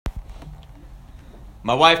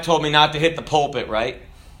My wife told me not to hit the pulpit, right?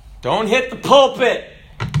 Don't hit the pulpit.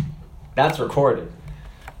 That's recorded.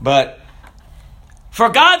 But for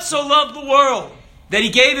God so loved the world that he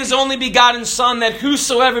gave his only begotten Son, that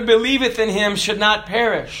whosoever believeth in him should not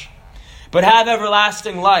perish, but have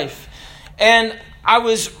everlasting life. And I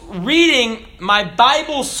was reading my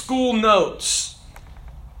Bible school notes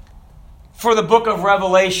for the book of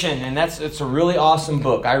Revelation, and it's a really awesome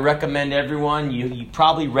book. I recommend everyone. You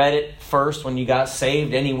probably read it first when you got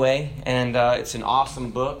saved anyway, and it's an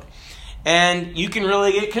awesome book. And you can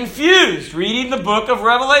really get confused reading the book of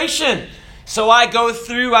Revelation. So I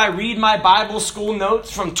read my Bible school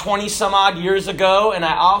notes from 20 some odd years ago, and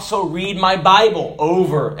I also read my Bible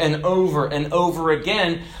over and over and over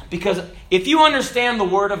again, because if you understand the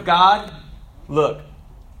Word of God, look,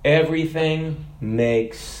 everything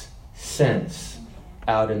makes sense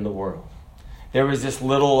out in the world. There was this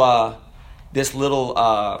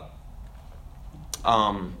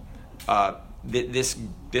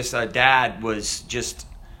dad was just,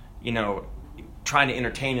 trying to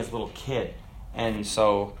entertain his little kid. And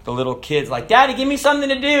so the little kid's like, "Daddy, give me something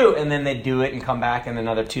to do." And then they do it and come back in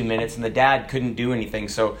another 2 minutes, and the dad couldn't do anything.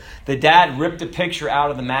 So the dad ripped a picture out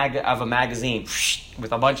of a magazine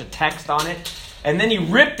with a bunch of text on it, and then he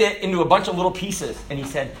ripped it into a bunch of little pieces. And he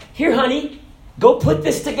said, "Here, honey, go put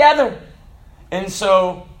this together." And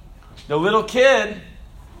so the little kid,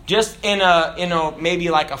 just in maybe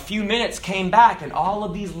like a few minutes, came back, and all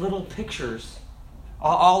of these little pictures,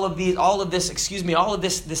 all of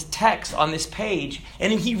this text on this page,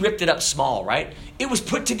 and then he ripped it up small, right? It was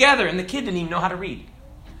put together, and the kid didn't even know how to read.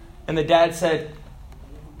 And the dad said,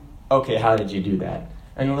 "Okay, how did you do that?"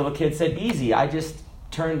 And the little kid said, "Easy, I just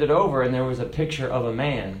turned it over, and there was a picture of a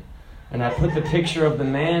man. And I put the picture of the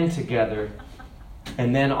man together,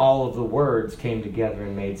 and then all of the words came together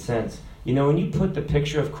and made sense." When you put the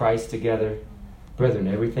picture of Christ together, brethren,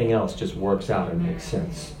 everything else just works out and makes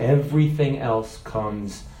sense. Everything else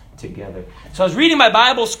comes together. So I was reading my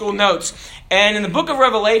Bible school notes, and in the book of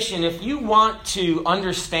Revelation, if you want to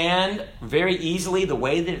understand very easily the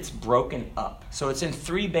way that it's broken up, so it's in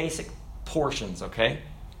 3 basic portions, okay?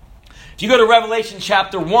 If you go to Revelation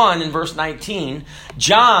chapter 1 and verse 19,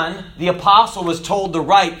 John, the apostle, was told to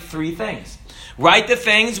write 3 things. Write the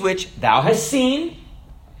things which thou hast seen,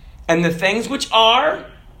 and the things which are,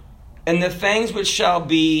 and the things which shall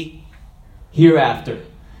be hereafter.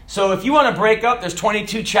 So if you want to break up, there's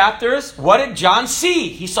 22 chapters. What did John see?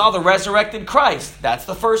 He saw the resurrected Christ. That's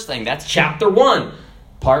the first thing. That's chapter 1,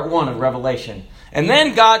 part 1 of Revelation. And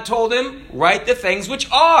then God told him, write the things which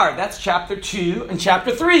are. That's chapter 2 and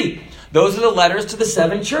chapter 3. Those are the letters to the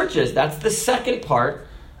 7 churches. That's the second part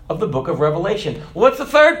of the book of Revelation. What's the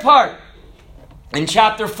third part? In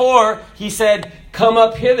chapter 4, he said, "Come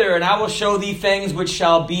up hither, and I will show thee things which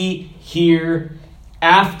shall be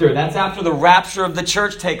hereafter." That's after the rapture of the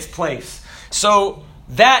church takes place. So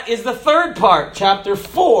that is the third part, chapter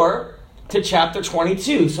 4 to chapter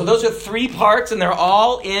 22. So those are 3 parts, and they're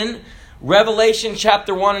all in Revelation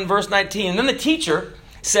chapter 1 and verse 19. And then the teacher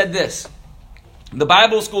said this. The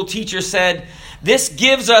Bible school teacher said, this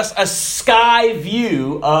gives us a sky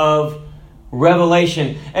view of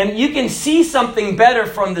Revelation. And you can see something better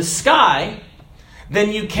from the sky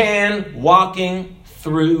than you can walking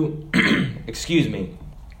through,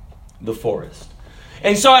 the forest.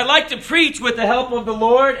 And so I like to preach with the help of the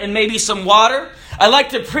Lord and maybe some water. I like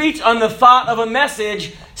to preach on the thought of a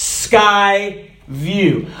message, sky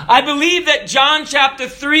view. I believe that John chapter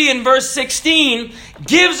 3 and verse 16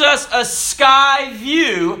 gives us a sky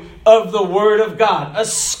view of the Word of God. A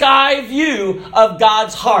sky view of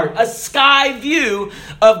God's heart. A sky view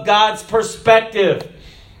of God's perspective.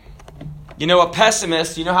 A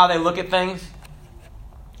pessimist, you know how they look at things?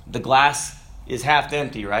 The glass is half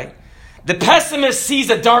empty, right? The pessimist sees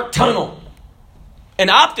a dark tunnel. An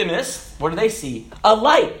optimist, what do they see? A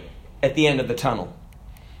light at the end of the tunnel.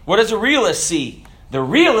 What does a realist see? The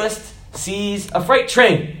realist sees a freight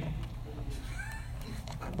train.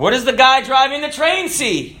 What does the guy driving the train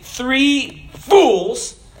see? 3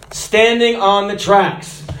 fools standing on the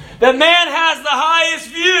tracks. The man has the highest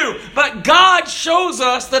view, but God shows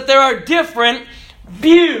us that there are different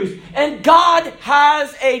views, and God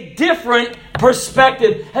has a different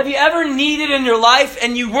perspective. Have you ever needed in your life,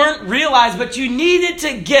 and you weren't realized, but you needed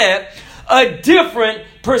to get a different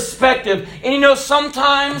perspective? And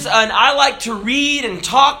sometimes, and I like to read and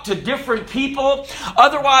talk to different people.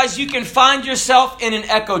 Otherwise, you can find yourself in an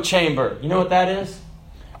echo chamber. You know what that is?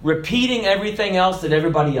 Repeating everything else that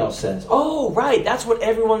everybody else says. Oh, right. That's what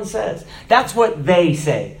everyone says. That's what they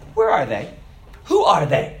say. Where are they? Who are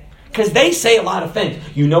they? Because they say a lot of things.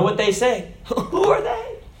 You know what they say. Who are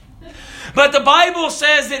they? But the Bible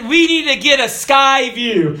says that we need to get a sky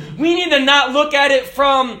view. We need to not look at it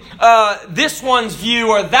from this one's view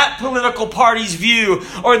or that political party's view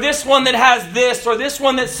or this one that has this or this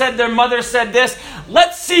one that said their mother said this.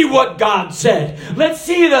 Let's see what God said. Let's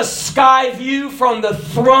see the sky view from the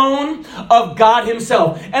throne of God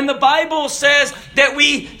himself. And the Bible says that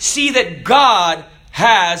we see that God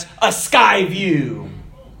has a sky view.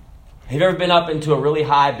 Have you ever been up into a really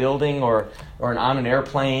high building or on an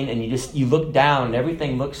airplane and you look down and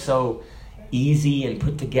everything looks so easy and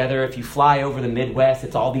put together? If you fly over the Midwest,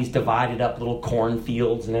 it's all these divided up little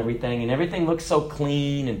cornfields and everything looks so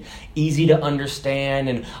clean and easy to understand,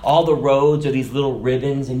 and all the roads are these little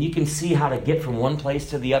ribbons and you can see how to get from one place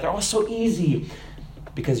to the other. Oh, so easy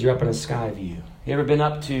because you're up in a sky view. You ever been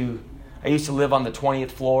up to, I used to live on the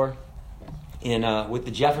 20th floor with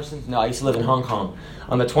the Jeffersons. No, I used to live in Hong Kong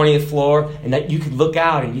on the 20th floor, and that you could look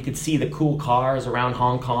out and you could see the cool cars around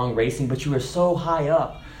Hong Kong racing, but you were so high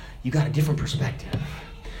up, you got a different perspective.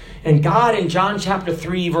 And God in John chapter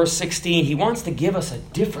 3, verse 16, he wants to give us a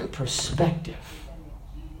different perspective.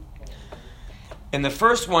 And the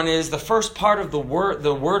first one is the first part of the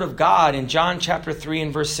word of God in John chapter 3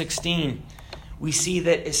 and verse 16. We see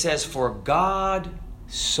that it says, "For God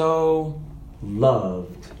so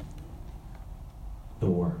loved the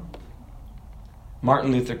world."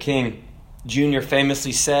 Martin Luther King Jr.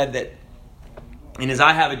 famously said that in his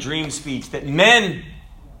 "I Have a Dream" speech that men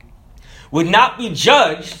would not be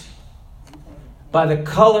judged by the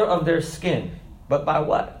color of their skin, but by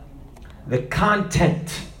what? The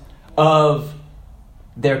content of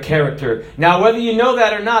their character. Now, whether you know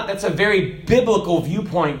that or not, that's a very biblical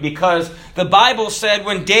viewpoint, because the Bible said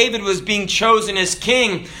when David was being chosen as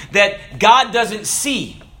king that God doesn't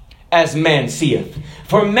see as man seeth.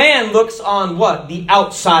 For man looks on what? The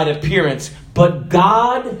outside appearance. But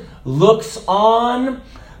God looks on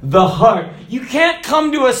the heart. You can't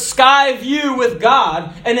come to a sky view with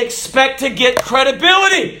God and expect to get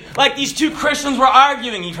credibility. Like these two Christians were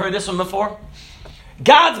arguing. You've heard this one before?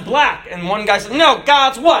 God's black. And one guy said, no,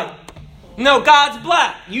 God's white. No, God's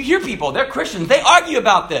black. You hear people, they're Christians. They argue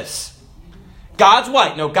about this. God's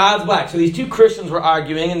white. No, God's black. So these two Christians were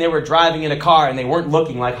arguing, and they were driving in a car, and they weren't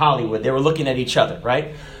looking like Hollywood. They were looking at each other,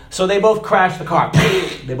 right? So they both crashed the car.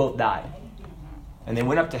 They both died. And they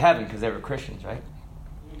went up to heaven because they were Christians, right?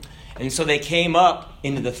 And so they came up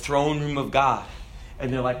into the throne room of God.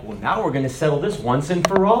 And they're like, well, now we're going to settle this once and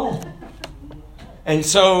for all. And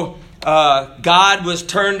so God was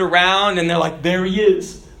turned around, and they're like, there he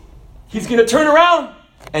is. He's going to turn around.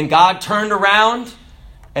 And God turned around,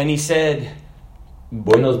 and he said,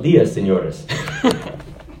 buenos dias, señores.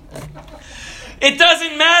 It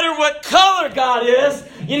doesn't matter what color God is.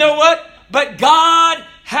 You know what? But God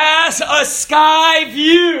has a sky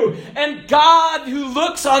view. And God, who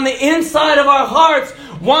looks on the inside of our hearts,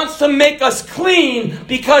 wants to make us clean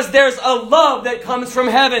because there's a love that comes from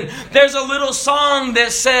heaven. There's a little song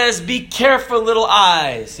that says, be careful, little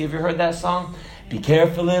eyes. Have you ever heard that song? Be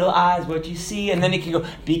careful, little eyes, what you see. And then it can go,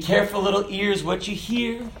 be careful, little ears, what you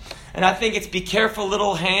hear. And I think it's be careful,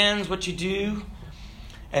 little hands, what you do.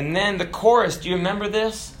 And then the chorus, do you remember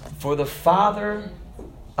this? For the Father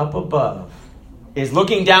up above is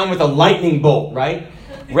looking down with a lightning bolt, right?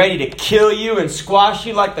 Ready to kill you and squash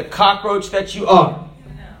you like the cockroach that you are.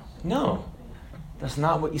 No, that's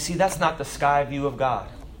not what you see. That's not the sky view of God.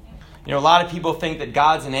 You know, a lot of people think that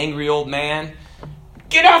God's an angry old man.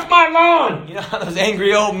 Get off my lawn! You know how those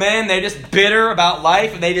angry old men, they're just bitter about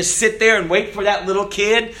life, and they just sit there and wait for that little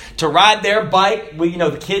kid to ride their bike. You know,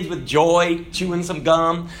 the kids with joy, chewing some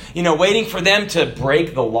gum, you know, waiting for them to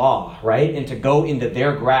break the law, right? And to go into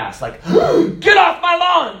their grass, like, get off my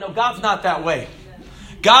lawn! No, God's not that way.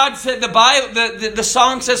 God said, the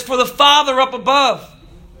song says, for the Father up above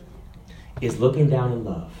is looking down in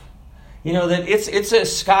love. You know, that it's a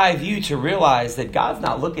sky view to realize that God's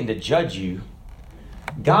not looking to judge you.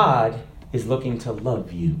 God is looking to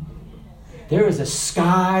love you. There is a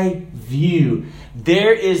sky view.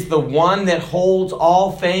 There is the one that holds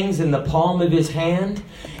all things in the palm of his hand.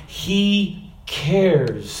 He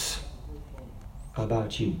cares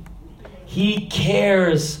about you. He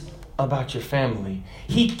cares about your family.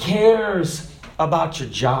 He cares about your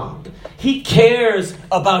job. He cares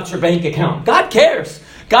about your bank account. God cares.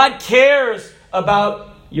 God cares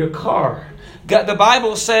about your car. God, the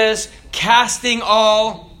Bible says, casting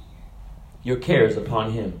all your cares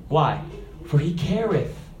upon him. Why? For he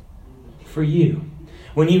careth for you.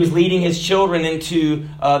 When he was leading his children into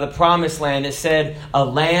the promised land, it said, a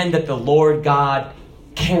land that the Lord God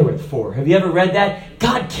careth for. Have you ever read that?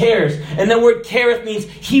 God cares. And the word careth means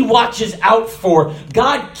he watches out for.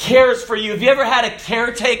 God cares for you. Have you ever had a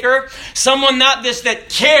caretaker? Someone not just that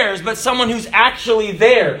cares, but someone who's actually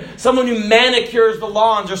there. Someone who manicures the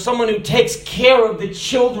lawns, or someone who takes care of the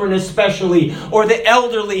children especially, or the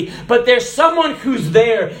elderly. But there's someone who's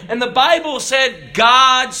there. And the Bible said,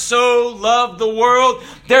 God so loved the world.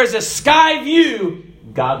 There's a sky view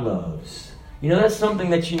God loves. You know, that's something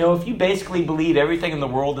that, if you basically believe everything in the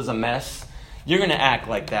world is a mess, you're going to act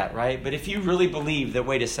like that, right? But if you really believe that,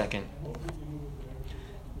 wait a second,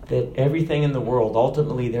 that everything in the world,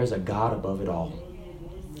 ultimately there's a God above it all.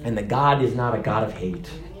 And the God is not a God of hate,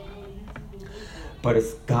 but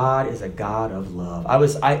God is a God of love.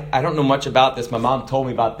 I don't know much about this. My mom told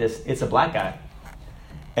me about this. It's a black guy.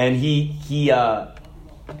 And he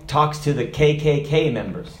talks to the KKK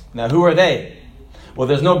members. Now, who are they? Well,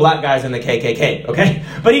 there's no black guys in the KKK, okay?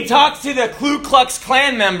 But he talks to the Ku Klux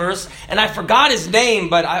Klan members, and I forgot his name,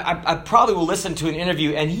 but I probably will listen to an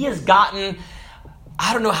interview, and he has gotten,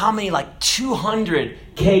 I don't know how many, like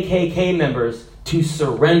 200 KKK members to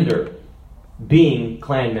surrender being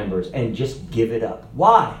Klan members and just give it up.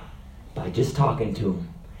 Why? By just talking to them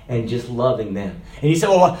and just loving them. And he said,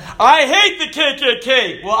 well, I hate the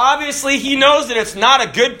KKK. Well, obviously he knows that it's not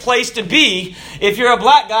a good place to be if you're a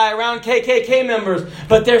black guy around KKK members.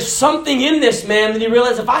 But there's something in this man that he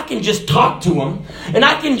realized, if I can just talk to them and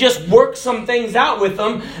I can just work some things out with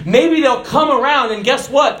them, maybe they'll come around. And guess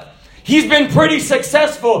what? He's been pretty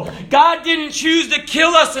successful. God didn't choose to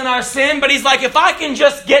kill us in our sin, but he's like, if I can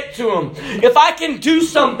just get to them, if I can do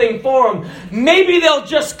something for them, maybe they'll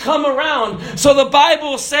just come around. So the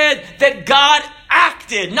Bible said that God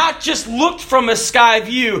acted, not just looked from a sky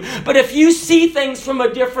view, but if you see things from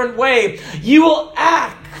a different way, you will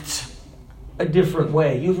act a different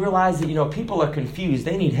way. You realize that, people are confused.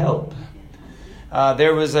 They need help.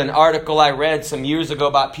 There was an article I read some years ago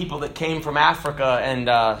about people that came from Africa, and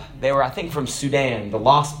they were, I think, from Sudan, the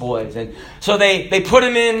Lost Boys. And so they put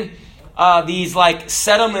them in these like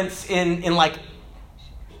settlements in like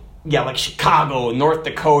Chicago, North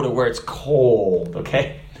Dakota, where it's cold,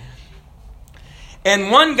 okay?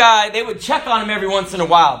 And one guy, they would check on him every once in a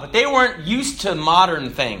while, but they weren't used to modern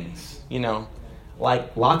things,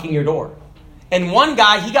 like locking your door. And one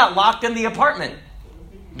guy, he got locked in the apartment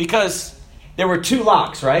because there were two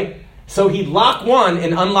locks, right? So he'd lock one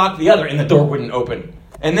and unlock the other, and the door wouldn't open.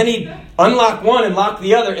 And then he'd unlock one and lock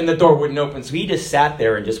the other, and the door wouldn't open. So he just sat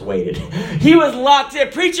there and just waited. He was locked in.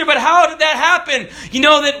 Preacher, but how did that happen? You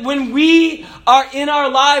know that when we are in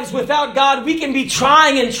our lives without God, we can be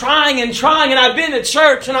trying and trying and trying. And I've been to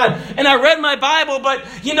church and I read my Bible, but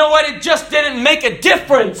you know what? It just didn't make a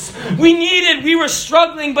difference. We were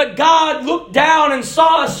struggling, but God looked down and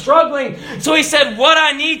saw us struggling. So he said, what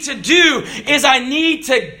I need to do is I need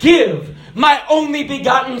to give my only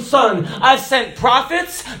begotten Son. I've sent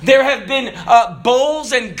prophets. There have been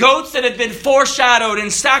bulls and goats that have been foreshadowed and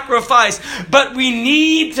sacrificed. But we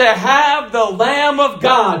need to have the Lamb of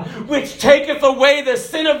God, which taketh away the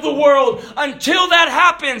sin of the world. Until that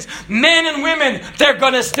happens, men and women, they're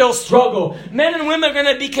going to still struggle. Men and women are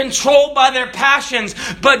going to be controlled by their passions.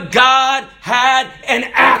 But God had an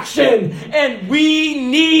action. And we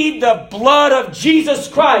need the blood of Jesus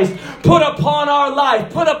Christ put upon our life,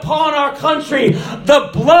 put upon our country.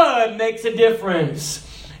 The blood makes a difference.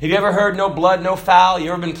 Have you ever heard no blood, no foul?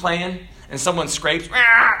 You ever been playing and someone scrapes,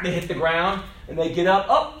 they hit the ground and they get up,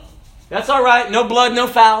 oh, that's all right, no blood, no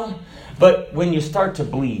foul. But when you start to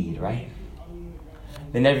bleed, right,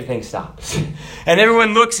 then everything stops. And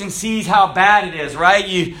everyone looks and sees how bad it is, right?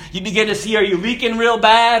 You begin to see, are you leaking real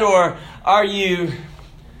bad, or are you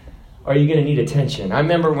going to need attention? I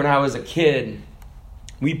remember when I was a kid,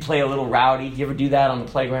 we'd play a little rowdy. You ever do that on the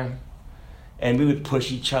playground? And we would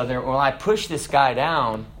push each other. Well, I pushed this guy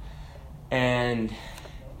down, and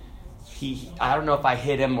I don't know if I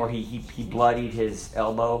hit him or he bloodied his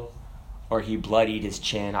elbow or he bloodied his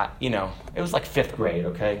chin. It was like 5th grade,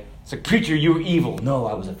 okay? It's like, preacher, you were evil. No,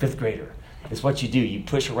 I was a 5th grader. It's what you do. You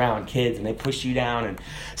push around kids, and they push you down. And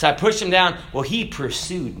so I pushed him down. Well, he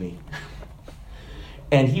pursued me.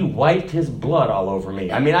 And he wiped his blood all over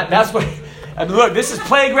me. Look, this is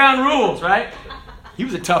playground rules, right? He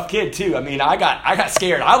was a tough kid too. I got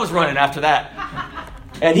scared. I was running after that.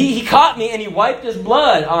 And he caught me and he wiped his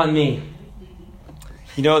blood on me.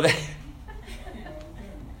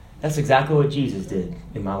 That's exactly what Jesus did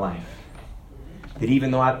in my life. That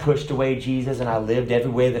even though I pushed away Jesus and I lived every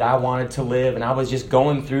way that I wanted to live, and I was just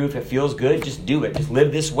going through, if it feels good, just do it. Just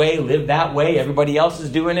live this way, live that way. Everybody else is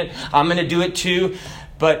doing it. I'm going to do it too.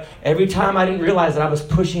 But every time I didn't realize that I was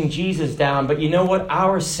pushing Jesus down. But you know what?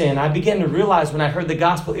 Our sin, I began to realize when I heard the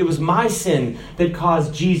gospel, it was my sin that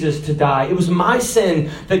caused Jesus to die. It was my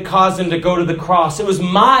sin that caused him to go to the cross. It was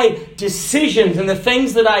my decisions and the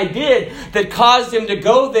things that I did that caused him to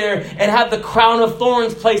go there and have the crown of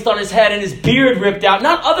thorns placed on his head and his beard ripped out.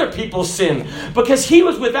 Not other people's sin, because he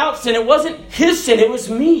was without sin. It wasn't his sin, it was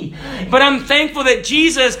me. But I'm thankful that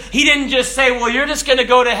Jesus, he didn't just say, well, you're just going to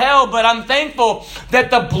go to hell. But I'm thankful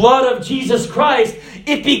that the blood of Jesus Christ,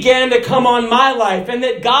 it began to come on my life, and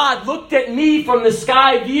that God looked at me from the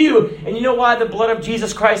sky view. And you know why the blood of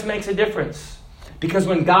Jesus Christ makes a difference? Because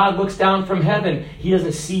when God looks down from heaven, he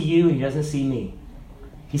doesn't see you and he doesn't see me.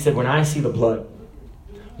 He said, when I see the blood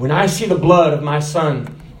of my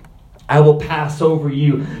son, I will pass over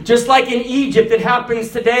you. Just like in Egypt, it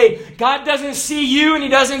happens today. God doesn't see you and he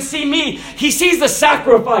doesn't see me. He sees the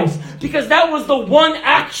sacrifice, because that was the one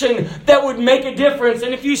action that would make a difference.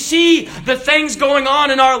 And if you see the things going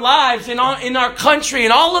on in our lives, in our country,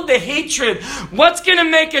 and all of the hatred, what's going to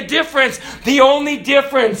make a difference? The only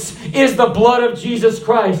difference is the blood of Jesus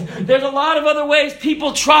Christ. There's a lot of other ways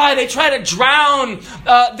people try. They try to drown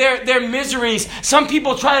their miseries. Some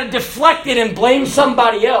people try to deflect it and blame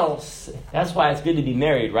somebody else. That's why it's good to be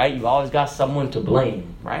married, right? You've always got someone to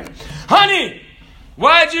blame, right? Honey,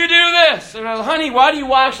 why'd you do this? And I was, honey, why do you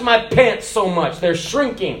wash my pants so much? They're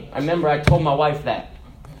shrinking. I remember I told my wife that.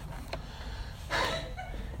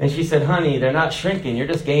 And she said, honey, they're not shrinking. You're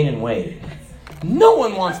just gaining weight. No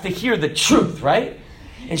one wants to hear the truth, right?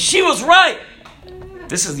 And she was right.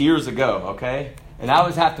 This is years ago, okay? And I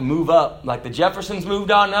always have to move up. Like the Jeffersons moved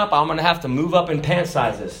on up, I'm going to have to move up in pant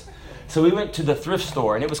sizes. So we went to the thrift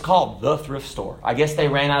store, and it was called The Thrift Store. I guess they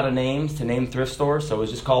ran out of names to name thrift stores, so it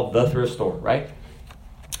was just called The Thrift Store, right?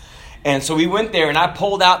 And so we went there, and I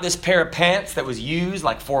pulled out this pair of pants that was used,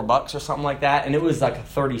 like $4 or something like that, and it was like a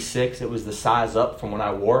 36. It was the size up from what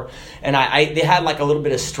I wore. And they had like a little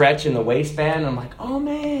bit of stretch in the waistband, and I'm like, oh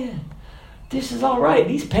man, this is all right.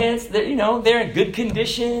 These pants, they're in good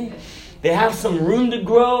condition. They have some room to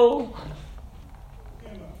grow.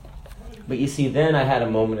 But you see, then I had a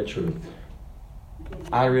moment of truth.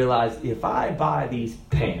 I realized if I buy these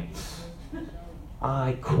pants,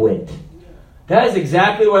 I quit. That is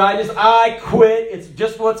exactly what I quit. It's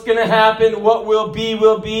just what's going to happen. What will be,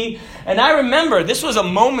 will be. And I remember this was a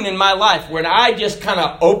moment in my life when I just kind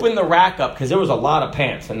of opened the rack up, because there was a lot of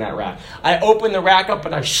pants in that rack. I opened the rack up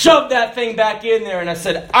and I shoved that thing back in there and I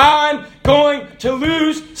said, I'm going to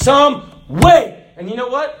lose some weight. And you know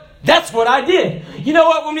what? That's what I did. You know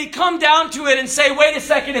what? When we come down to it and say, wait a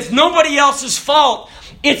second, it's nobody else's fault.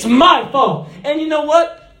 It's my fault. And you know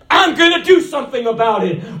what? I'm going to do something about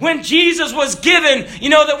it. When Jesus was given,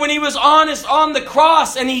 that when he was honest on the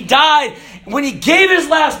cross and he died, when he gave his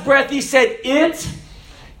last breath, he said, it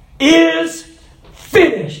is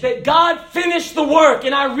finished. That God finished the work.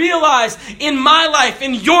 And I realize in my life,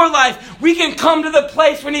 in your life, we can come to the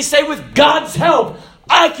place when he say, with God's help,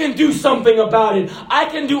 I can do something about it. I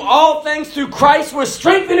can do all things through Christ which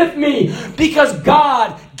strengtheneth me, because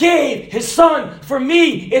God gave his son for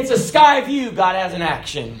me. It's a sky view. God has an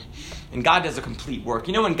action. And God does a complete work.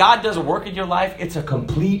 When God does a work in your life, it's a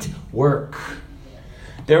complete work.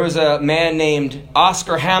 There was a man named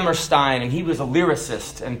Oscar Hammerstein, and he was a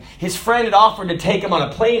lyricist. And his friend had offered to take him on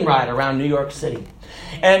a plane ride around New York City.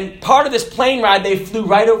 And part of this plane ride, they flew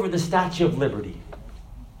right over the Statue of Liberty.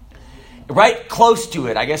 Right close to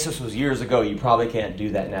it. I guess this was years ago. You probably can't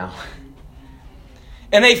do that now.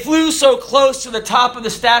 And they flew so close to the top of the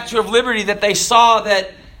Statue of Liberty that they saw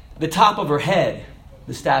that the top of her head,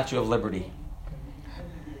 the Statue of Liberty.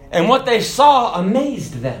 And what they saw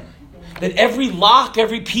amazed them. That every lock,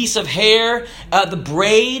 every piece of hair, the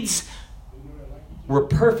braids were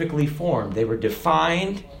perfectly formed. They were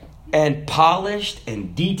defined and polished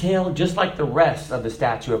and detailed, just like the rest of the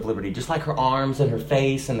Statue of Liberty, just like her arms and her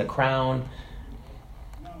face and the crown.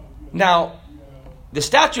 Now, the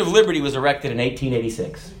Statue of Liberty was erected in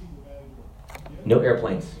 1886. No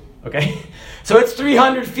airplanes, okay? So it's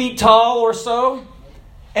 300 feet tall or so,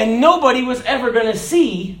 and nobody was ever going to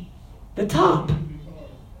see the top.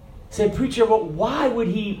 Said, preacher, well, why would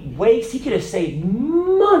he waste? He could have saved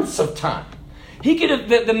months of time. He could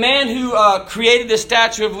have, the man who created the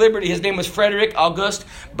Statue of Liberty, his name was Frederick Auguste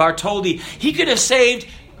Bartholdi. He could have saved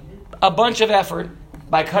a bunch of effort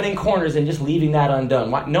by cutting corners and just leaving that undone.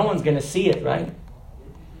 Why? No one's going to see it, right?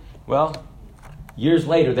 Well, years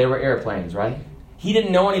later, there were airplanes, right? He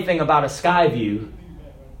didn't know anything about a sky view,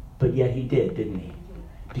 but yet he did, didn't he?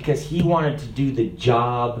 Because he wanted to do the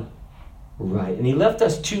job right. And he left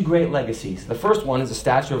us two great legacies. The first one is the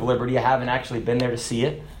Statue of Liberty. I haven't actually been there to see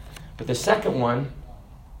it. But the second one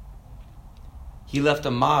He left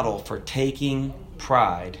a model for taking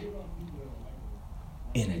pride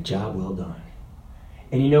in a job well done.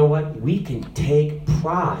 And you know what? We can take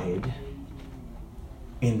pride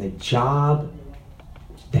in the job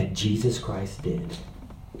that Jesus Christ did.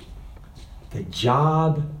 The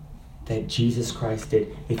job that Jesus Christ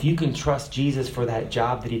did. If you can trust Jesus for that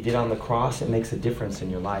job that he did on the cross, it makes a difference in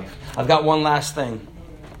your life. I've got one last thing.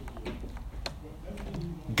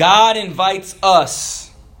 God invites us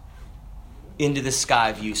into the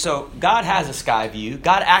sky view. So God has a sky view.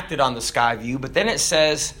 God acted on the sky view, but then it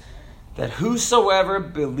says that whosoever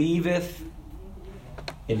believeth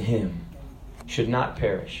in him should not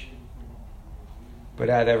perish, but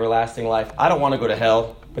have everlasting life. I don't want to go to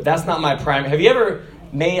hell, but that's not my primary. Have you ever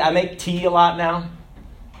I make tea a lot now,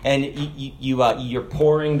 and you're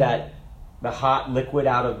pouring the hot liquid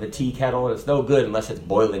out of the tea kettle. It's no good unless it's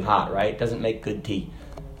boiling hot, right? It doesn't make good tea.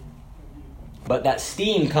 But that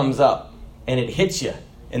steam comes up, and it hits you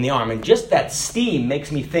in the arm. And just that steam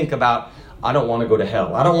makes me think about, I don't want to go to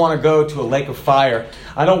hell. I don't want to go to a lake of fire.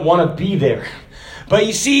 I don't want to be there. But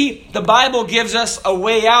you see, the Bible gives us a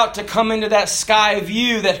way out to come into that sky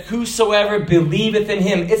view, that whosoever believeth in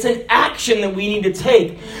him. It's an action that we need to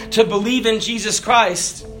take to believe in Jesus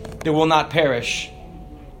Christ that will not perish,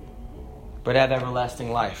 but have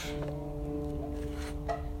everlasting life.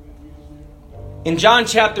 In John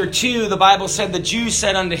chapter 2, the Bible said, the Jews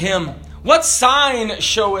said unto him, what sign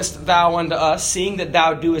showest thou unto us, seeing that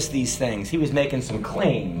thou doest these things? He was making some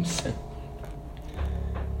claims.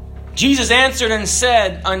 Jesus answered and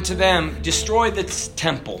said unto them, destroy this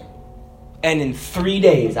temple, and in 3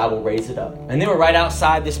 days I will raise it up. And they were right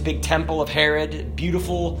outside this big temple of Herod,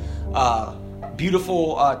 beautiful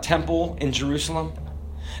temple in Jerusalem.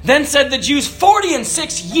 Then said the Jews,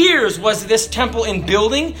 46 years was this temple in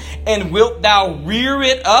building, and wilt thou rear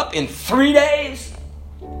it up in 3 days?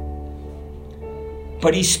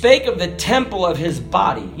 But he spake of the temple of his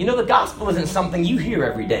body. You know, the gospel isn't something you hear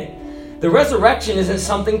every day. The resurrection isn't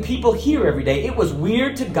something people hear every day. It was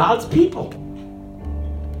weird to God's people.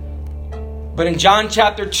 But in John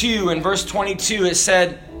chapter 2 and verse 22, it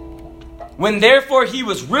said, when therefore he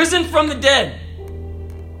was risen from the dead,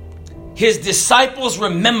 his disciples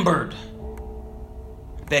remembered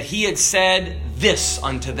that he had said this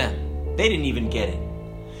unto them. They didn't even get it.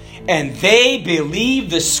 And they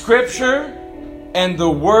believed the scripture and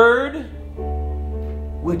the word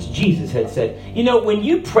which Jesus had said. You know, when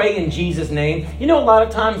you pray in Jesus' name, you know a lot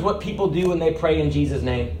of times what people do when they pray in Jesus'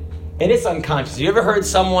 name? And it's unconscious. You ever heard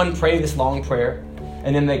someone pray this long prayer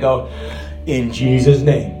and then they go, in Jesus'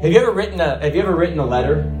 name? Have you ever written a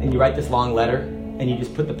letter and you write this long letter and you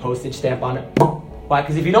just put the postage stamp on it? Why?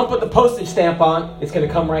 Because if you don't put the postage stamp on, it's going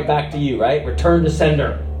to come right back to you, right? Return to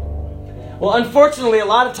sender. Well, unfortunately, a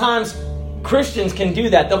lot of times Christians can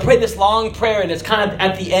do that. They'll pray this long prayer and it's kind of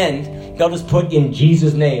at the end, they'll just put in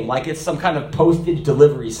Jesus' name, like it's some kind of postage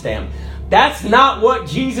delivery stamp. That's not what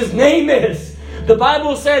Jesus' name is. The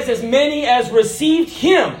Bible says, as many as received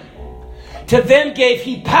him, to them gave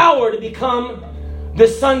he power to become the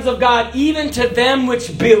sons of God, even to them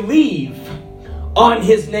which believe on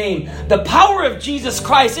his name. The power of Jesus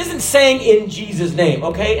Christ isn't saying in Jesus' name,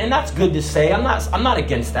 okay? And that's good to say. I'm not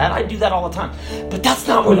against that. I do that all the time. But that's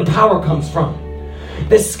not where the power comes from.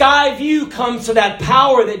 The sky view comes to that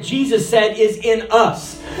power that Jesus said is in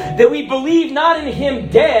us. That we believe not in him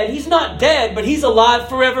dead. He's not dead, but he's alive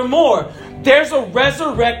forevermore. There's a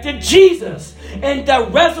resurrected Jesus. And the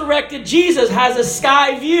resurrected Jesus has a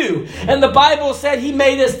sky view. And the Bible said he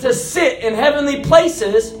made us to sit in heavenly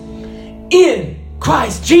places in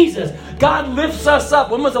Christ Jesus. God lifts us up.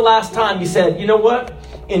 When was the last time you said, you know what?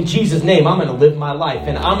 In Jesus' name, I'm going to live my life.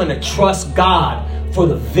 And I'm going to trust God for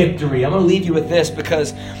the victory. I'm going to leave you with this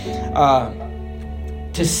because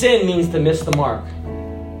to sin means to miss the mark.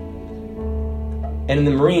 And in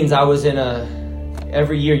the Marines,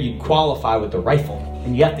 every year you'd qualify with the rifle.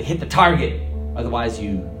 And you have to hit the target. Otherwise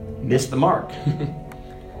you miss the mark.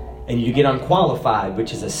 And you get unqualified,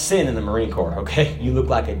 which is a sin in the Marine Corps, okay? You look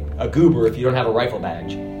like a goober if you don't have a rifle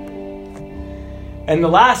badge. And the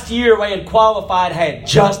last year I had qualified, I had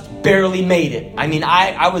just barely made it. I mean,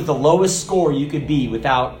 I was the lowest score you could be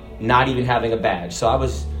without not even having a badge. So I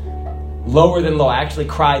was lower than low. I actually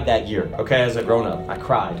cried that year, okay, as a grown-up. I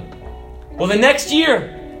cried. Well, the next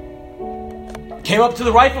year, came up to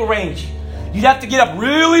the rifle range. You'd have to get up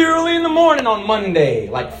really early in the morning on Monday,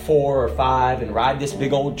 like 4 or 5, and ride this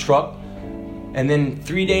big old truck. And then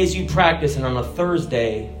 3 days you'd practice, and on a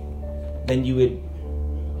Thursday, then you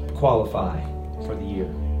would qualify for the year.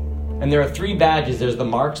 And there are 3 badges. There's the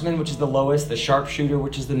marksman, which is the lowest, the sharpshooter,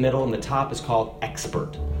 which is the middle, and the top is called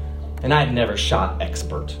expert. And I had never shot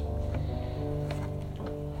expert.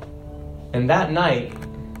 And that night,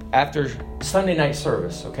 after Sunday night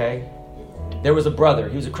service, okay, there was a brother.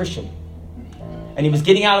 He was a Christian. And he was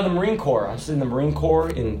getting out of the Marine Corps. I was in the Marine Corps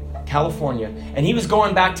in California. And he was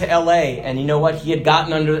going back to LA. And you know what? He had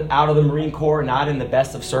gotten out of the Marine Corps, not in the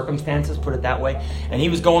best of circumstances, put it that way. And he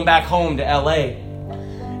was going back home to LA.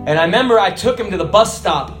 And I remember I took him to the bus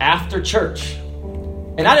stop after church.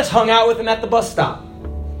 And I just hung out with him at the bus stop.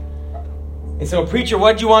 And so, preacher,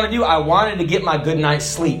 what did you want to do? I wanted to get my good night's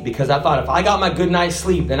sleep, because I thought if I got my good night's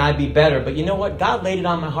sleep, then I'd be better. But you know what? God laid it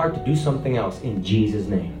on my heart to do something else in Jesus'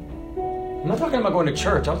 name. I'm not talking about going to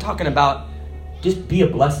church. I'm talking about just be a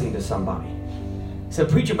blessing to somebody. He said,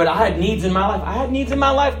 preacher, but I had needs in my life. I had needs in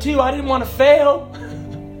my life too. I didn't want to fail.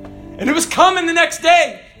 And it was coming the next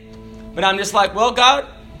day. But I'm just like, well, God,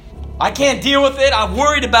 I can't deal with it. I've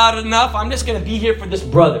worried about it enough. I'm just going to be here for this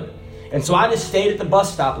brother. And so I just stayed at the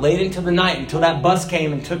bus stop late into the night until that bus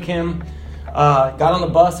came and took him, got on the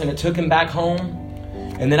bus and it took him back home.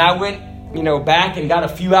 And then I went, back and got a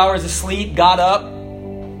few hours of sleep, got up.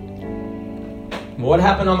 What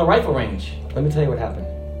happened on the rifle range? Let me tell you what happened.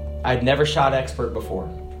 I'd never shot expert before.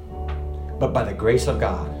 But by the grace of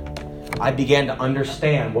God, I began to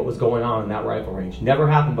understand what was going on in that rifle range. Never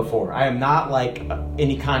happened before. I am not like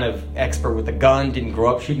any kind of expert with a gun, didn't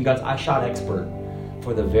grow up shooting guns. I shot expert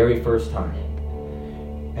for the very first time.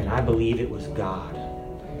 And I believe it was God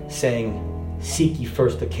saying, seek ye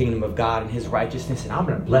first the kingdom of God and his righteousness, and I'm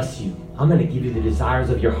going to bless you. I'm going to give you the desires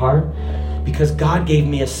of your heart, because God gave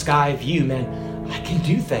me a sky view, man. I can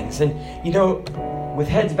do things. And, with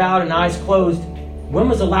heads bowed and eyes closed, when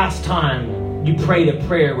was the last time you prayed a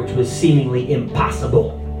prayer which was seemingly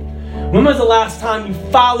impossible? When was the last time you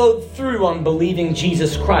followed through on believing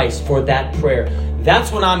Jesus Christ for that prayer?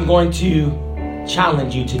 That's what I'm going to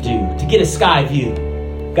challenge you to do, to get a sky view.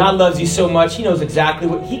 God loves you so much. He knows exactly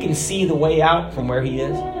he can see the way out from where he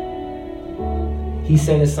is. He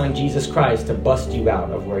sent his son Jesus Christ to bust you out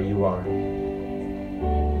of where you are.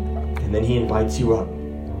 And then he invites you up.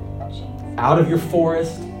 Out of your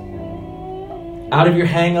forest, out of your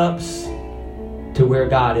hang-ups, to where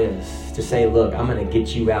God is. To say, look, I'm going to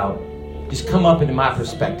get you out. Just come up into my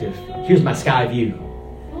perspective. Here's my sky view.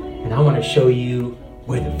 And I want to show you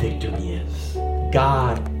where the victory is.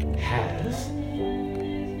 God has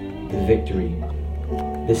the victory.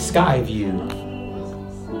 The sky view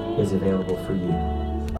is available for you.